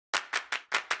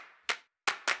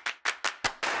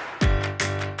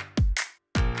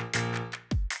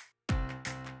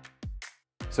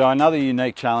So another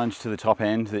unique challenge to the top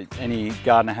end that any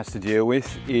gardener has to deal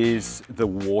with is the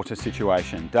water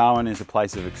situation. Darwin is a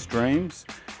place of extremes,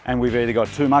 and we've either got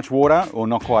too much water or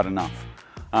not quite enough.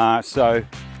 So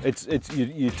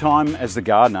your time as the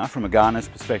gardener, from a gardener's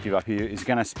perspective up here, is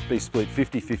going to be split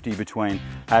 50-50 between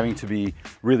having to be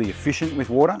really efficient with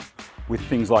water, with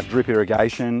things like drip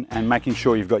irrigation, and making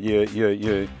sure you've got your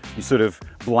sort of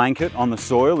blanket on the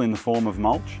soil in the form of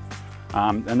mulch.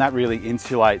 And that really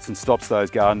insulates and stops those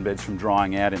garden beds from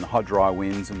drying out in the hot, dry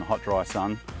winds and the hot, dry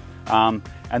sun.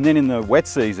 And then in the wet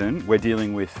season, we're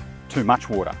dealing with too much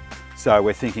water. So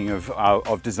we're thinking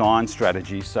of design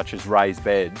strategies such as raised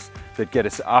beds that get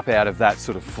us up out of that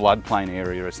sort of floodplain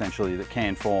area, essentially, that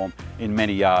can form in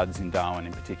many yards in Darwin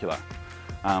in particular.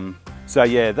 So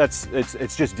yeah,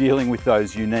 it's just dealing with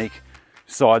those unique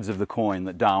sides of the coin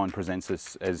that Darwin presents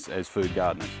us as food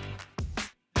gardeners.